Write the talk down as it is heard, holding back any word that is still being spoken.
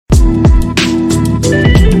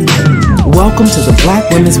Welcome to the Black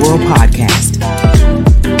Women's World Podcast.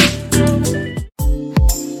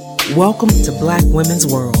 Welcome to Black Women's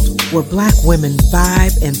World, where Black women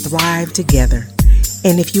vibe and thrive together.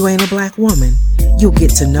 And if you ain't a Black woman, you'll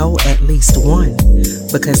get to know at least one.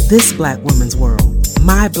 Because this Black Women's World,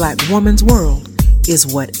 my Black woman's world, is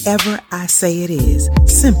whatever I say it is,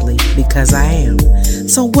 simply because I am.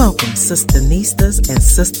 So welcome, Sistanistas and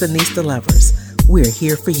Sistanista lovers. We're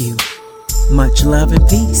here for you. Much love and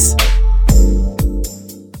peace.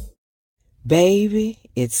 Baby,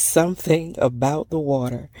 it's something about the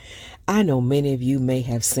water. I know many of you may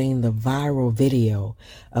have seen the viral video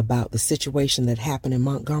about the situation that happened in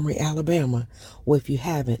Montgomery, Alabama. Well, if you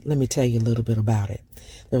haven't, let me tell you a little bit about it.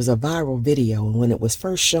 There was a viral video, and when it was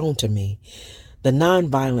first shown to me, the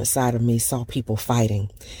nonviolent side of me saw people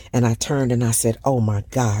fighting, and I turned and I said, oh my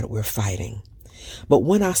God, we're fighting. But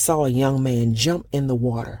when I saw a young man jump in the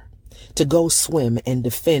water to go swim and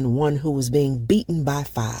defend one who was being beaten by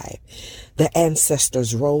 5, the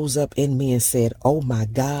ancestors rose up in me and said, oh my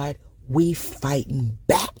God, we fighting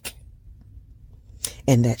back.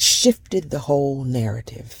 And that shifted the whole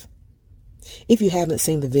narrative. If you haven't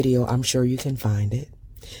seen the video, I'm sure you can find it.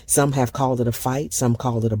 Some have called it a fight. Some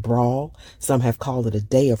called it a brawl. Some have called it a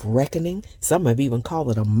day of reckoning. Some have even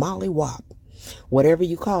called it a mollywop. Whatever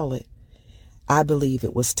you call it, I believe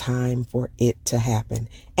it was time for it to happen.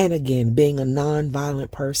 And again, being a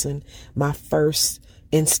nonviolent person, my first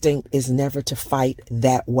instinct is never to fight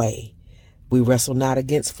that way. We wrestle not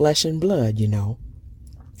against flesh and blood, you know.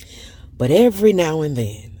 But every now and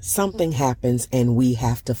then, something happens and we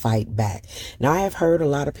have to fight back. Now, I have heard a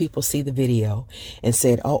lot of people see the video and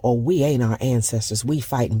said, oh, we ain't our ancestors. We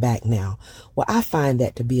fighting back now. Well, I find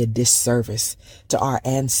that to be a disservice to our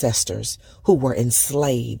ancestors who were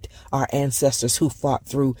enslaved, our ancestors who fought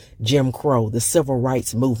through Jim Crow, the civil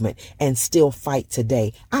rights movement, and still fight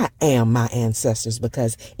today. I am my ancestors,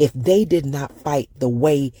 because if they did not fight the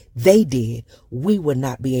way they did, we would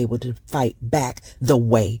not be able to fight back the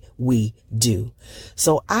way we do.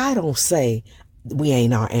 So I don't say we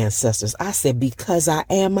ain't our ancestors. I said, because I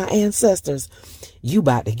am my ancestors, you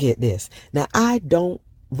about to get this. Now, I don't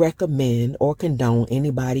recommend or condone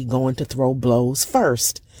anybody going to throw blows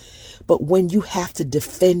first. But when you have to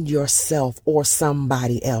defend yourself or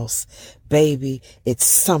somebody else, baby, it's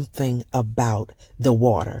something about the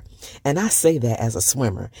water. And I say that as a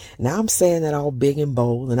swimmer. Now, I'm saying that all big and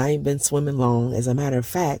bold, and I ain't been swimming long. As a matter of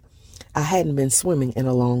fact, I hadn't been swimming in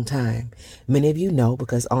a long time. Many of you know,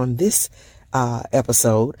 because on this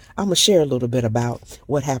episode, I'm going to share a little bit about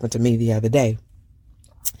what happened to me the other day.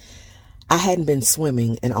 I hadn't been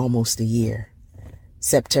swimming in almost a year.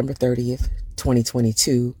 September 30th,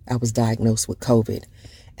 2022, I was diagnosed with COVID,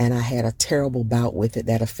 and I had a terrible bout with it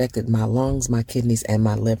that affected my lungs, my kidneys, and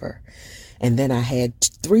my liver. And then I had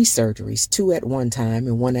 3 surgeries, 2 at one time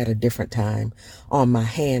and 1 at a different time, on my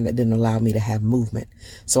hand that didn't allow me to have movement.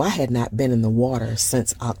 So I had not been in the water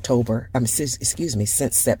since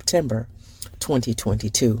since September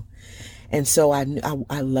 2022. And so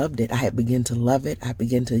I loved it. I had begun to love it. I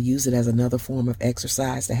began to use it as another form of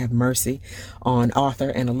exercise to have mercy on Arthur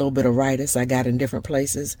and a little bit of arthritis I got in different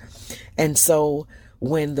places. And so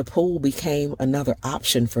when the pool became another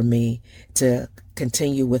option for me to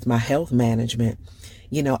continue with my health management,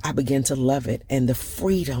 you know, I began to love it. And the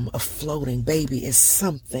freedom of floating, baby, is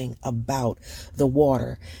something about the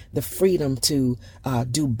water. The freedom to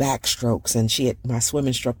do backstrokes. And my swim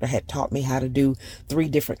instructor had taught me how to do 3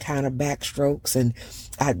 different kind of backstrokes. And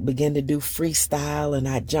I began to do freestyle, and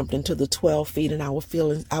I jumped into the 12 feet, and I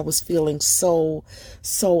was feeling so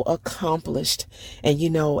accomplished. And, you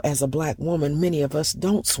know, as a Black woman, many of us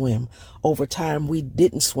don't swim. Over time, we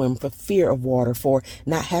didn't swim for fear of water, for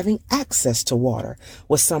not having access to water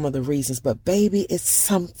was some of the reasons. But baby, it's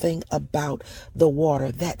something about the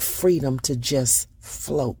water, that freedom to just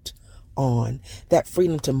float on, that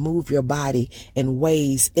freedom to move your body in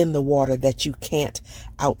ways in the water that you can't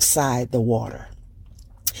outside the water.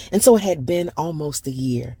 And so it had been almost a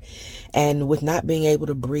year, and with not being able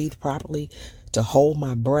to breathe properly, to hold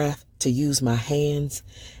my breath, to use my hands,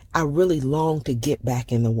 I really longed to get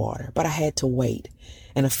back in the water, but I had to wait.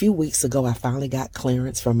 And a few weeks ago, I finally got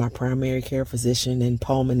clearance from my primary care physician and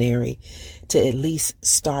pulmonary to at least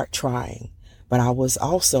start trying. But I was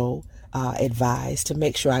also advised to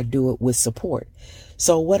make sure I do it with support.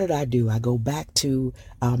 So what did I do? I go back to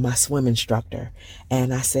my swim instructor,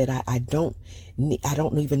 and I said, I don't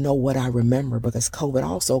even know what I remember, because COVID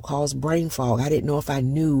also caused brain fog. I didn't know if I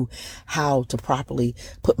knew how to properly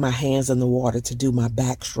put my hands in the water to do my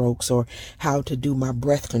backstrokes, or how to do my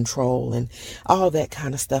breath control and all that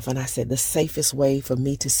kind of stuff. And I said, the safest way for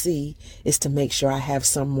me to see is to make sure I have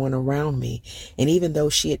someone around me. And even though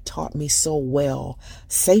she had taught me so well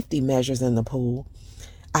safety measures in the pool,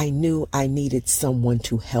 I knew I needed someone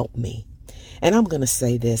to help me. And I'm going to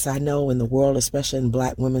say this. I know in the world, especially in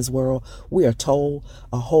Black women's world, we are told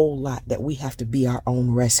a whole lot that we have to be our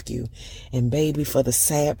own rescue. And baby, for the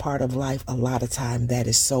sad part of life, a lot of time that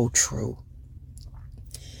is so true.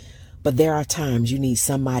 But there are times you need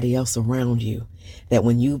somebody else around you, that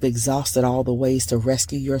when you've exhausted all the ways to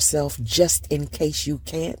rescue yourself, just in case you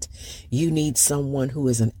can't, you need someone who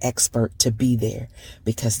is an expert to be there,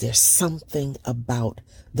 because there's something about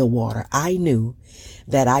the water. I knew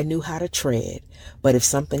that I knew how to tread, but if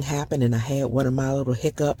something happened and I had one of my little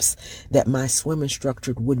hiccups, that my swim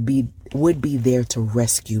instructor would be there to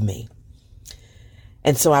rescue me.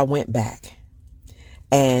 And so I went back,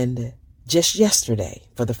 and just yesterday,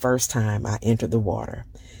 for the first time, I entered the water,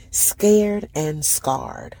 scared and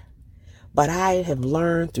scarred. But I have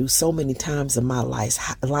learned through so many times in my life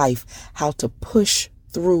how to push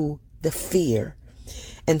through the fear.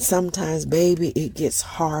 And sometimes, baby, it gets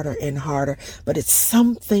harder and harder, but it's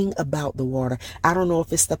something about the water. I don't know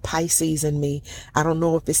if it's the Pisces in me. I don't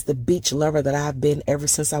know if it's the beach lover that I've been ever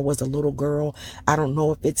since I was a little girl. I don't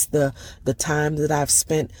know if it's the time that I've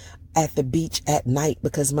spent at the beach at night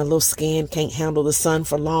because my little skin can't handle the sun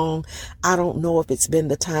for long. I don't know if it's been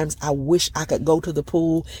the times I wish I could go to the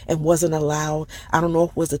pool and wasn't allowed. I don't know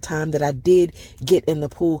if it was the time that I did get in the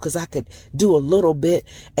pool because I could do a little bit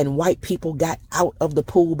and white people got out of the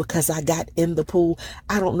pool because I got in the pool.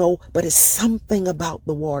 I don't know, but it's something about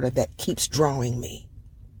the water that keeps drawing me.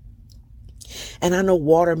 And I know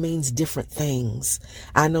water means different things.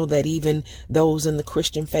 I know that even those in the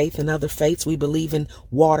Christian faith and other faiths, we believe in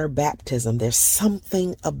water baptism. There's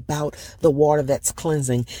something about the water that's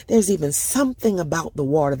cleansing. There's even something about the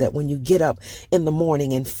water that when you get up in the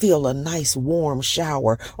morning and feel a nice warm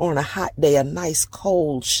shower, or on a hot day, a nice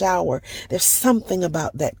cold shower, there's something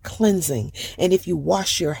about that cleansing. And if you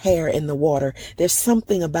wash your hair in the water, there's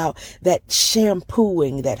something about that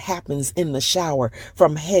shampooing that happens in the shower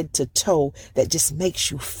from head to toe that just makes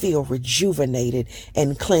you feel rejuvenated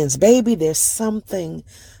and cleansed. Baby, there's something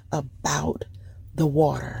about the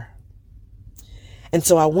water. And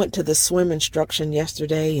so I went to the swim instruction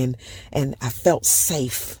yesterday, and I felt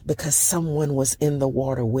safe because someone was in the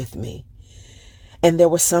water with me. And there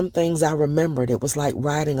were some things I remembered. It was like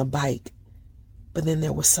riding a bike. But then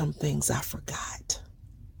there were some things I forgot.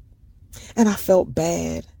 And I felt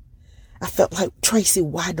bad. I felt like, Tracy,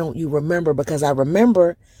 why don't you remember? Because I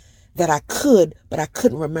remember that I could, but I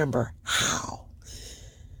couldn't remember how.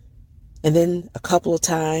 And then a couple of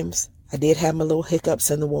times I did have my little hiccups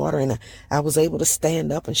in the water, and I was able to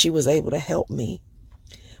stand up and she was able to help me.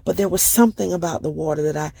 But there was something about the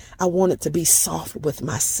water that I wanted to be soft with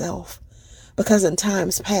myself, because in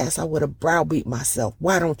times past I would have browbeat myself.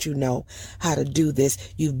 Why don't you know how to do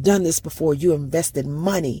this? You've done this before. You invested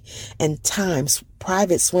money and time.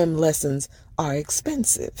 Private swim lessons are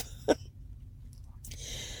expensive.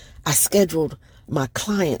 I scheduled my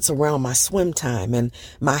clients around my swim time and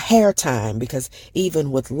my hair time, because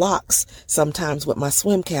even with locks, sometimes with my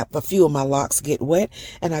swim cap, a few of my locks get wet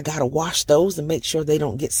and I got to wash those and make sure they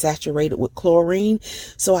don't get saturated with chlorine.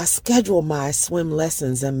 So I schedule my swim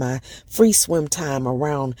lessons and my free swim time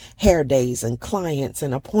around hair days and clients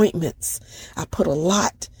and appointments. I put a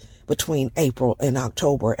lot between April and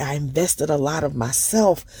October. I invested a lot of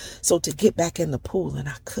myself. So to get back in the pool and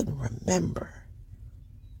I couldn't remember.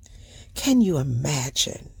 Can you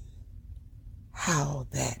imagine how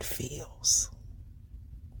that feels?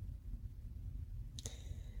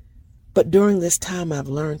 But during this time, I've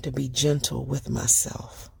learned to be gentle with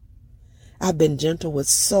myself. I've been gentle with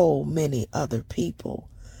so many other people,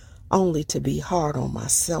 only to be hard on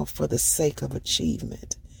myself for the sake of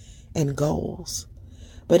achievement and goals.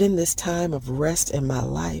 But in this time of rest in my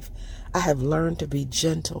life, I have learned to be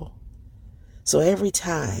gentle. So every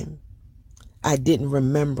time I didn't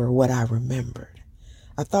remember what I remembered,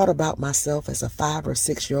 I thought about myself as a 5 or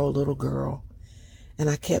 6-year-old little girl,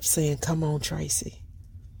 and I kept saying, come on, Tracy,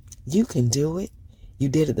 you can do it. You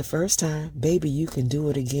did it the first time. Baby, you can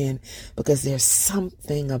do it again, because there's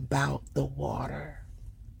something about the water.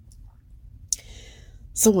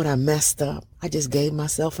 So when I messed up, I just gave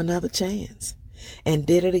myself another chance and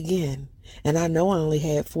did it again. And I know I only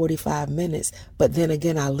had 45 minutes, but then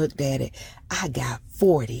again, I looked at it. I got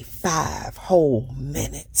 45 whole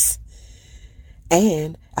minutes.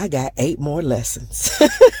 And I got 8 more lessons.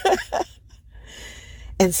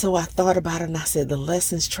 And so I thought about it and I said, the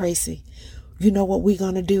lessons, Tracy, you know what we're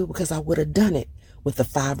going to do? Because I would have done it with a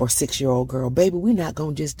 5 or 6-year-old girl. Baby, we're not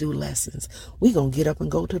going to just do lessons. We're going to get up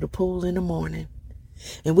and go to the pool in the morning.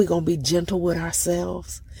 And we're going to be gentle with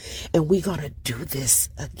ourselves. And we're going to do this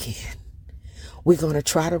again. We're going to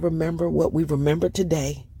try to remember what we remembered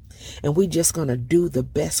today. And we're just going to do the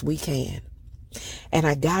best we can. And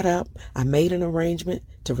I got up, I made an arrangement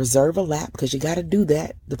to reserve a lap, because you got to do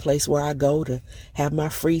that, the place where I go to have my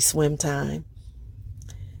free swim time.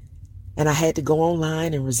 And I had to go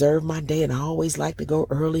online and reserve my day. And I always like to go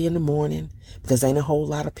early in the morning because ain't a whole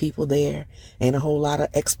lot of people there. Ain't a whole lot of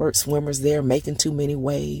expert swimmers there making too many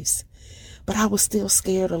waves. But I was still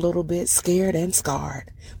scared a little bit, scared and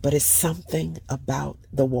scarred. But it's something about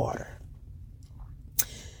the water.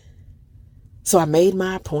 So I made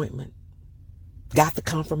my appointment. Got the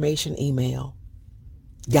confirmation email,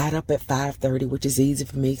 got up at 5:30, which is easy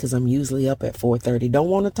for me because I'm usually up at 4:30. Don't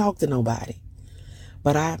want to talk to nobody.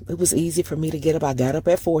 But it was easy for me to get up. I got up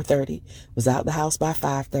at 4:30, was out the house by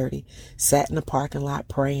 5:30, sat in the parking lot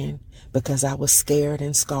praying because I was scared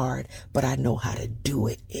and scarred, but I know how to do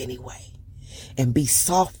it anyway. And be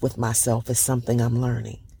soft with myself is something I'm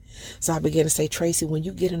learning. So I began to say, Tracy, when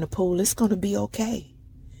you get in the pool, it's going to be okay.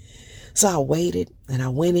 So I waited and I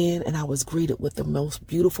went in and I was greeted with the most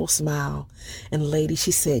beautiful smile. And the lady,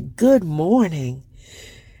 she said, good morning.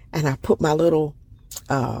 And I put my little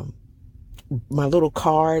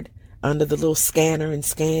card under the little scanner and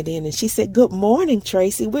scanned in. And she said, good morning,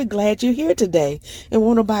 Tracy. We're glad you're here today. And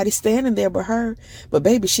won't nobody standing there but her. But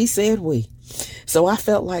baby, she said we. So I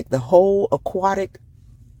felt like the whole aquatic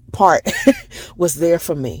part was there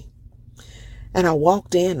for me. And I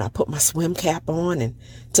walked in, I put my swim cap on and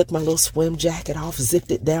took my little swim jacket off, zipped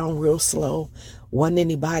it down real slow. Wasn't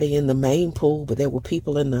anybody in the main pool, but there were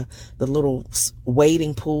people in the little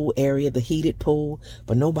waiting pool area, the heated pool,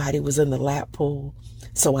 but nobody was in the lap pool.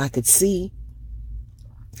 So I could see.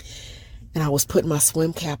 And I was putting my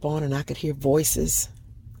swim cap on and I could hear voices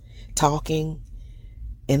talking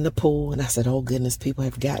in the pool. And I said, oh goodness, people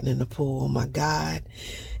have gotten in the pool. Oh my God.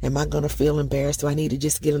 Am I going to feel embarrassed? Do I need to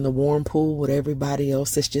just get in the warm pool with everybody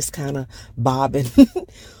else that's just kind of bobbing?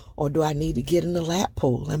 Or do I need to get in the lap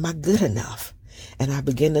pool? Am I good enough? And I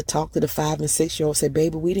began to talk to the 5 and 6-year-old, say,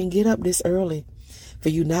 baby, we didn't get up this early for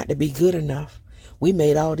you not to be good enough. We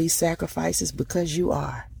made all these sacrifices because you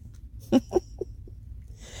are.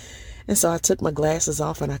 And so I took my glasses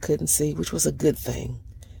off and I couldn't see, which was a good thing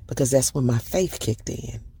because that's when my faith kicked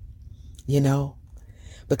in, you know.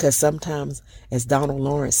 Because sometimes, as Donald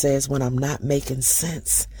Lawrence says, when I'm not making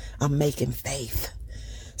sense, I'm making faith.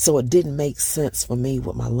 So it didn't make sense for me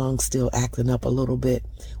with my lungs still acting up a little bit,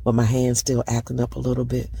 with my hands still acting up a little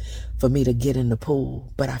bit, for me to get in the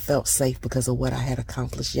pool. But I felt safe because of what I had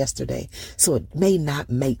accomplished yesterday. So it may not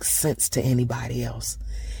make sense to anybody else.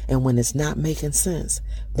 And when it's not making sense,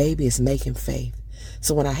 baby, it's making faith.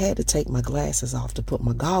 So when I had to take my glasses off to put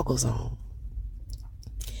my goggles on,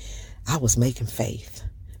 I was making faith.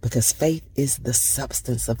 Because faith is the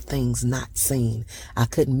substance of things not seen. I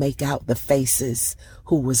couldn't make out the faces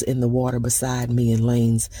who was in the water beside me in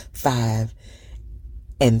lanes 5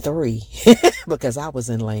 and 3 because I was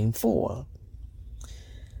in lane 4.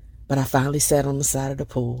 But I finally sat on the side of the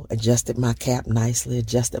pool, adjusted my cap nicely,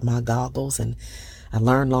 adjusted my goggles, and I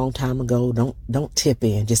learned a long time ago, don't tip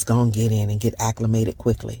in, just go and get in and get acclimated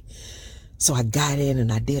quickly. So I got in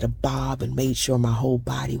and I did a bob and made sure my whole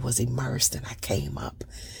body was immersed, and I came up.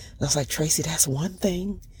 And I was like, Tracy, that's one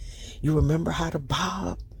thing. You remember how to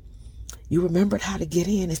bob. You remembered how to get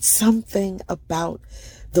in. It's something about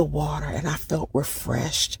the water, and I felt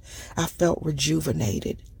refreshed. I felt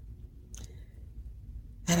rejuvenated.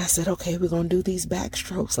 And I said, okay, we're going to do these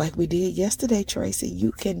backstrokes like we did yesterday, Tracy.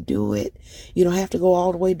 You can do it. You don't have to go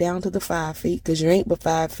all the way down to the 5 feet because you ain't but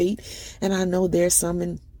 5 feet. And I know there's some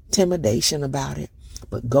intimidation about it,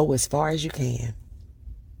 but go as far as you can.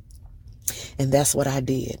 And that's what I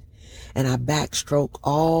did. And I backstroke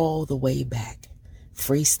all the way back.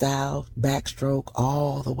 Freestyle backstroke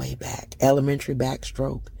all the way back. Elementary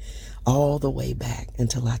backstroke all the way back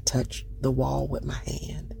until I touched the wall with my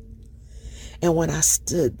hand. And when I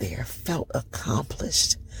stood there, felt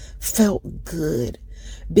accomplished, felt good,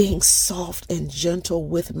 being soft and gentle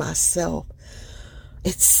with myself.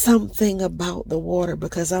 It's something about the water,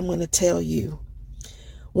 because I'm going to tell you,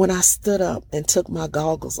 when I stood up and took my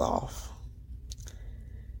goggles off,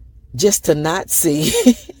 just to not see,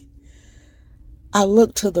 I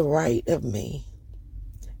looked to the right of me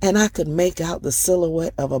and I could make out the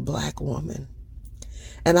silhouette of a black woman.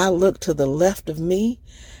 And I looked to the left of me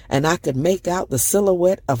and I could make out the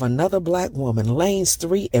silhouette of another black woman. Lanes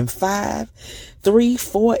 3 and 5. 3,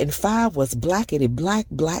 4, and 5 was blackety black,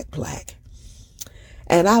 black, black.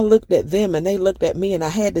 And I looked at them and they looked at me and I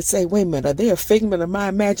had to say, wait a minute, are they a figment of my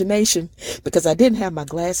imagination? Because I didn't have my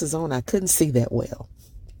glasses on. I couldn't see that well.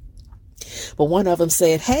 But one of them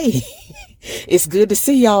said, hey, it's good to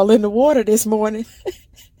see y'all in the water this morning.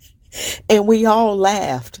 And we all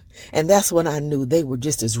laughed. And that's when I knew they were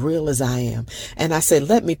just as real as I am. And I said,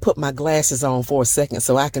 let me put my glasses on for a second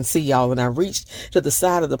so I can see y'all. And I reached to the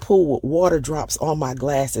side of the pool with water drops on my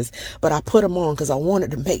glasses. But I put them on because I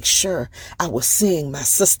wanted to make sure I was seeing my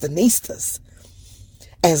sisternistas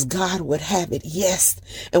as God would have it. Yes.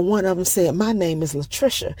 And one of them said, my name is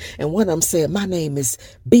Latricia. And one of them said, my name is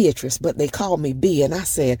Beatrice, but they call me B. And I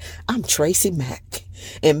said, I'm Tracy Mack.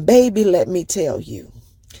 And baby, let me tell you,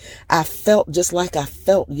 I felt just like I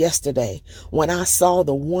felt yesterday when I saw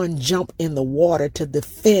the one jump in the water to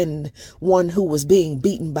defend one who was being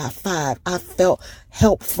beaten by 5. I felt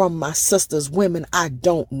help from my sisters, women I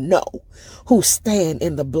don't know, who stand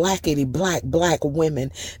in the blackety black, black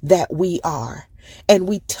women that we are. And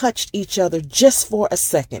we touched each other just for a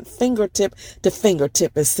second, fingertip to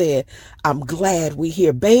fingertip, and said, I'm glad we're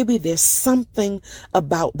here. Baby, there's something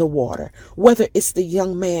about the water, whether it's the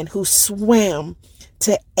young man who swam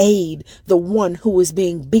to aid the one who is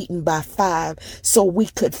being beaten by 5 so we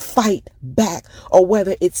could fight back, or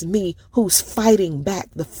whether it's me who's fighting back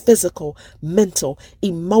the physical, mental,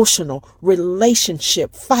 emotional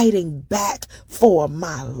relationship, fighting back for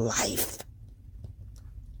my life.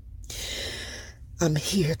 I'm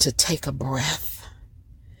here to take a breath.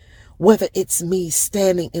 Whether it's me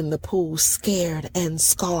standing in the pool, scared and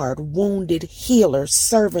scarred, wounded, healer,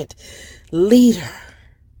 servant, leader,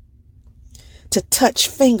 to touch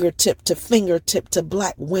fingertip to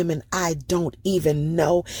black women I don't even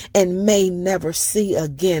know and may never see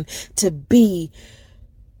again, to be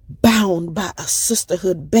bound by a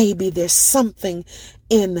sisterhood. Baby, there's something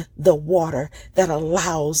in the water that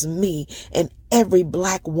allows me and every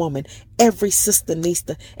black woman, every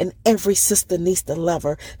sisterista, and every sisterista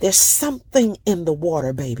lover. There's something in the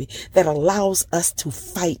water, baby, that allows us to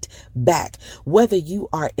fight back. Whether you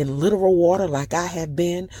are in literal water like I have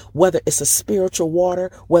been, whether it's a spiritual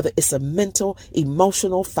water, whether it's a mental,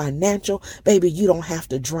 emotional, financial, baby, you don't have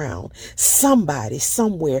to drown. Somebody,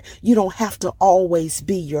 somewhere, you don't have to always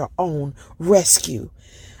be your own rescue.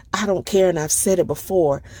 I don't care, and I've said it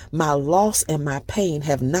before, my loss and my pain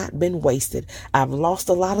have not been wasted. I've lost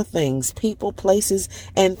a lot of things, people, places,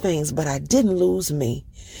 and things, but I didn't lose me.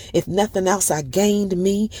 If nothing else, I gained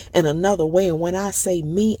me in another way. And when I say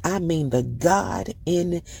me, I mean the God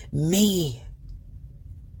in me.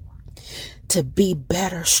 To be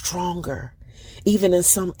better, stronger, even in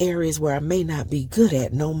some areas where I may not be good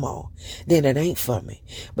at no more, then it ain't for me.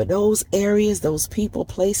 But those areas, those people,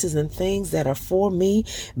 places, and things that are for me,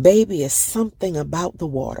 baby, is something about the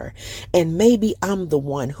water. And maybe I'm the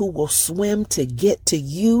one who will swim to get to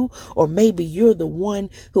you, or maybe you're the one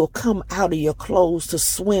who'll come out of your clothes to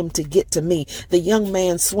swim to get to me. The young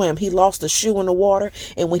man swam. He lost a shoe in the water,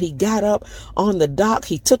 and when he got up on the dock,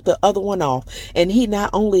 he took the other one off. And he not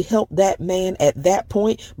only helped that man at that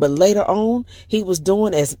point, but later on, he was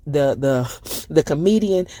doing, as the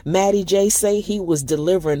comedian Maddie J say, he was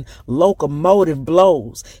delivering locomotive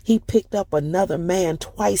blows. He picked up another man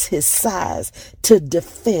twice his size to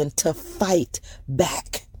defend, to fight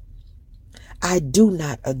back. I do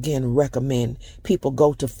not again recommend people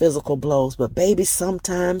go to physical blows, but baby,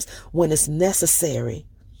 sometimes when it's necessary,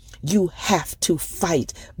 you have to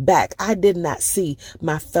fight back. I did not see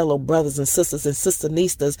my fellow brothers and sisters and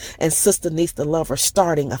sisternistas and sisterista lovers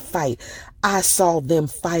starting a fight. I saw them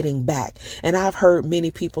fighting back. And I've heard many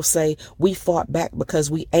people say we fought back because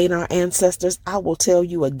we ain't our ancestors. I will tell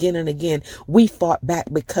you again and again, we fought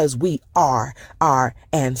back because we are our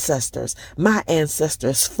ancestors. My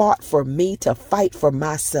ancestors fought for me to fight for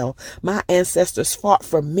myself. My ancestors fought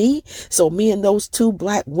for me. So me and those 2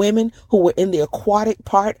 black women who were in the aquatic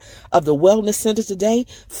part of the wellness center today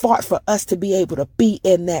fought for us to be able to be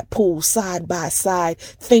in that pool side by side,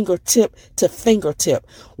 fingertip to fingertip.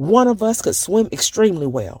 One of us could swim extremely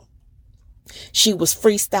well. She was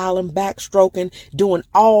freestyling, backstroking, doing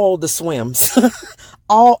all the swims,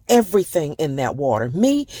 everything in that water.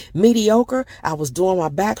 Me, mediocre, I was doing my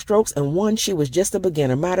backstrokes, and one, she was just a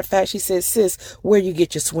beginner. Matter of fact, she said, sis, where you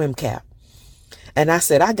get your swim cap? And I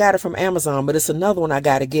said, I got it from Amazon, but it's another one I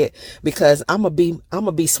got to get because I'm going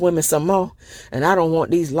to be swimming some more. And I don't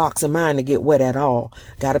want these locks of mine to get wet at all.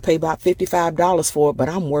 Got to pay about $55 for it, but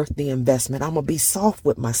I'm worth the investment. I'm going to be soft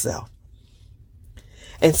with myself.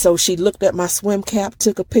 And so she looked at my swim cap,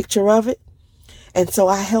 took a picture of it. And so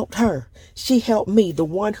I helped her. She helped me. The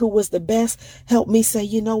one who was the best helped me say,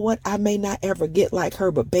 you know what? I may not ever get like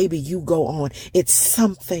her, but baby, you go on. It's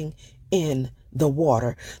something in the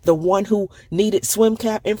water. The one who needed swim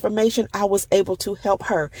cap information, I was able to help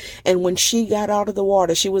her. And when she got out of the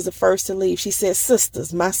water, she was the first to leave. She said,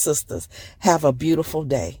 sisters, my sisters, have a beautiful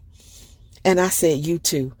day. And I said, you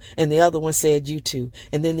too. And the other one said, you too.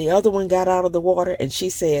 And then the other one got out of the water and she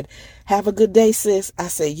said, have a good day, sis. I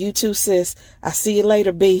said, you too, sis. I see you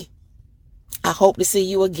later, B. I hope to see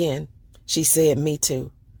you again. She said, me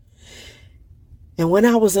too. And when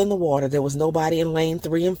I was in the water, there was nobody in lane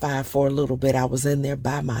 3 and 5 for a little bit. I was in there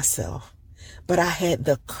by myself. But I had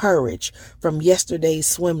the courage from yesterday's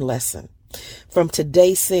swim lesson, from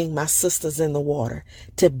today seeing my sisters in the water,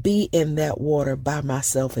 to be in that water by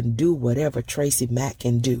myself and do whatever Tracy Mack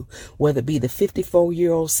can do, whether it be the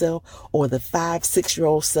 54-year-old self or the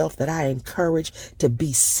 5-6-year-old self that I encourage to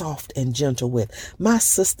be soft and gentle with. My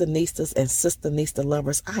sister Nistas and sister Nista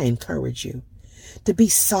lovers, I encourage you to be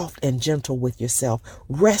soft and gentle with yourself.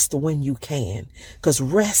 Rest when you can, because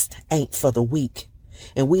rest ain't for the weak.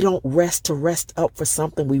 And we don't rest to rest up for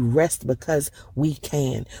something. We rest because we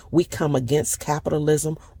can. We come against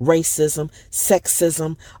capitalism, racism,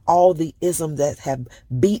 sexism, all the isms that have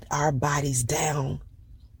beat our bodies down.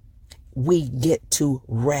 We get to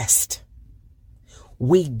rest.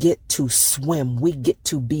 We get to swim. We get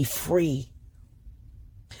to be free.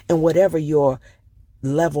 And whatever your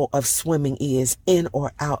level of swimming is, in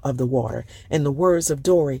or out of the water. In the words of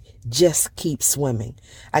Dory, just keep swimming.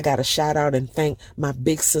 I got to shout out and thank my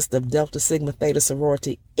big sister of Delta Sigma Theta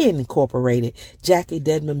Sorority Incorporated, Jackie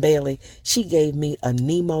Dedman Bailey. She gave me a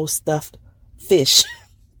Nemo stuffed fish.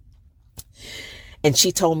 And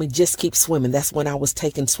she told me, just keep swimming. That's when I was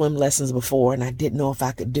taking swim lessons before and I didn't know if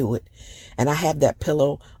I could do it. And I have that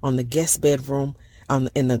pillow on the guest bedroom, on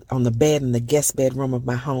the bed in the guest bedroom of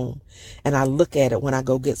my home. And I look at it when I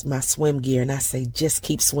go get my swim gear and I say, just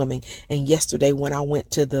keep swimming. And yesterday when I went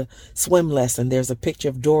to the swim lesson, there's a picture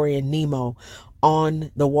of Dory and Nemo on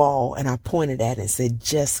the wall and I pointed at it and said,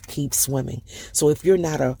 just keep swimming. So if you're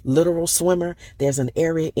not a literal swimmer, there's an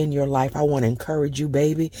area in your life. I want to encourage you,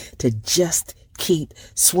 baby, to just keep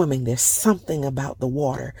swimming. There's something about the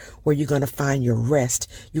water where you're going to find your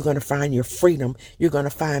rest. You're going to find your freedom. You're going to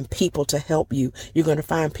find people to help you. You're going to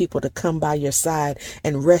find people to come by your side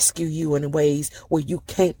and rescue you in ways where you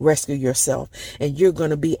can't rescue yourself. And you're going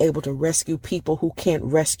to be able to rescue people who can't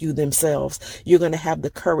rescue themselves. You're going to have the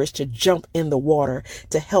courage to jump in the water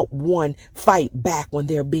to help one fight back when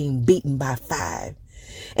they're being beaten by 5.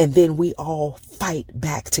 And then we all fight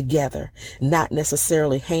back together, not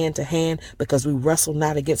necessarily hand to hand, because we wrestle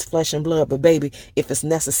not against flesh and blood. But baby, if it's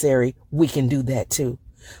necessary, we can do that too.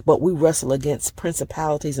 But we wrestle against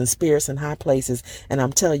principalities and spirits in high places. And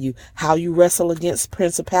I'm telling you, how you wrestle against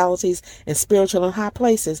principalities and spiritual in high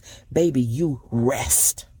places, baby, you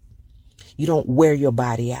rest. You don't wear your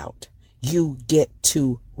body out. You get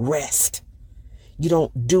to rest. You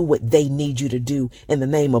don't do what they need you to do in the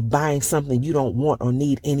name of buying something you don't want or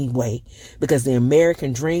need anyway. Because the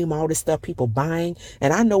American dream, all this stuff people buying,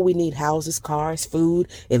 and I know we need houses, cars, food,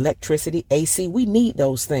 electricity, AC. We need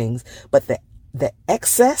those things. But the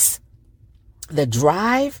excess, the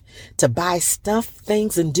drive to buy stuff,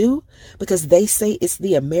 things, and do, because they say it's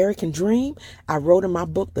the American dream. I wrote in my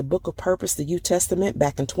book, The Book of Purpose, the New Testament,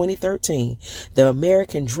 back in 2013. The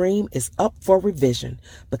American dream is up for revision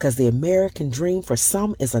because the American dream for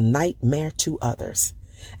some is a nightmare to others.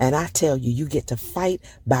 And I tell you, you get to fight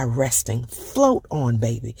by resting. Float on,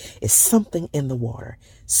 baby. It's something in the water.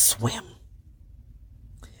 Swim.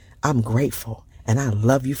 I'm grateful and I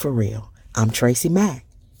love you for real. I'm Tracy Mack.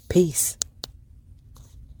 Peace.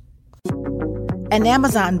 An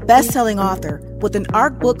Amazon best-selling author with an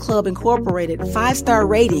ARC Book Club Incorporated 5-star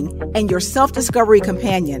rating and your self-discovery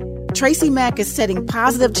companion, Tracy Mack is setting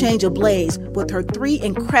positive change ablaze with her 3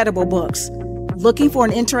 incredible books. Looking for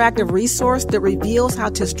an interactive resource that reveals how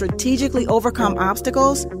to strategically overcome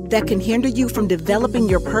obstacles that can hinder you from developing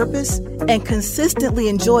your purpose and consistently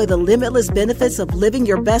enjoy the limitless benefits of living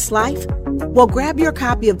your best life? Well, grab your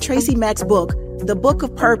copy of Tracy Mack's book, The Book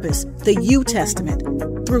of Purpose, the New Testament.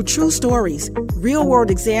 Through true stories, real-world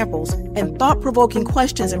examples, and thought-provoking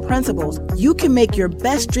questions and principles, you can make your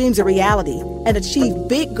best dreams a reality and achieve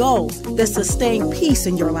big goals that sustain peace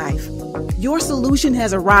in your life. Your solution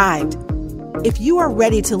has arrived. If you are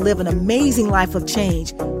ready to live an amazing life of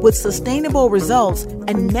change with sustainable results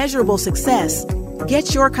and measurable success,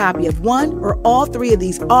 get your copy of one or all three of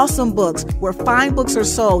these awesome books where fine books are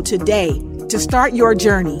sold today to start your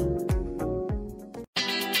journey.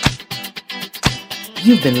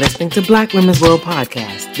 You've been listening to Black Women's World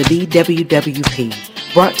Podcast, the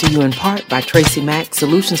BWWP, brought to you in part by Tracy Mack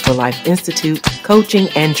Solutions for Life Institute Coaching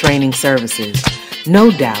and Training Services.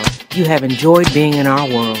 No doubt you have enjoyed being in our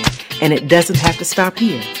world, and it doesn't have to stop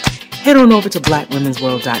here. Head on over to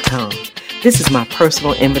blackwomensworld.com. This is my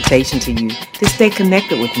personal invitation to you to stay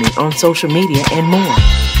connected with me on social media and more.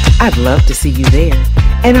 I'd love to see you there,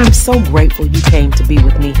 and I'm so grateful you came to be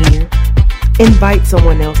with me here. Invite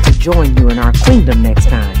someone else to join you in our queendom next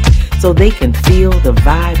time so they can feel the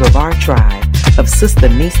vibe of our tribe of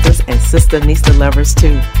Sistanistas and Sistanista lovers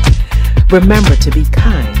too. Remember to be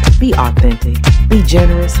kind, be authentic, be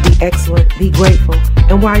generous, be excellent, be grateful,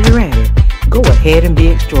 and while you're at it, go ahead and be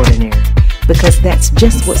extraordinary, because that's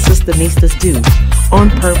just what Sistanistas do, on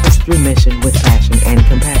purpose, through mission, with passion and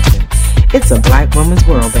compassion. It's a Black woman's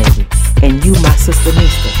world, baby, and you, my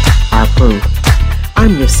Sistanista, are proof.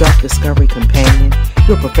 I'm your self-discovery companion,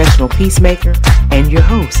 your professional peacemaker, and your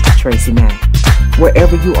host, Tracy Mack.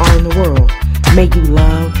 Wherever you are in the world, may you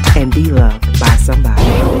love and be loved by somebody.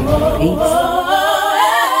 Peace.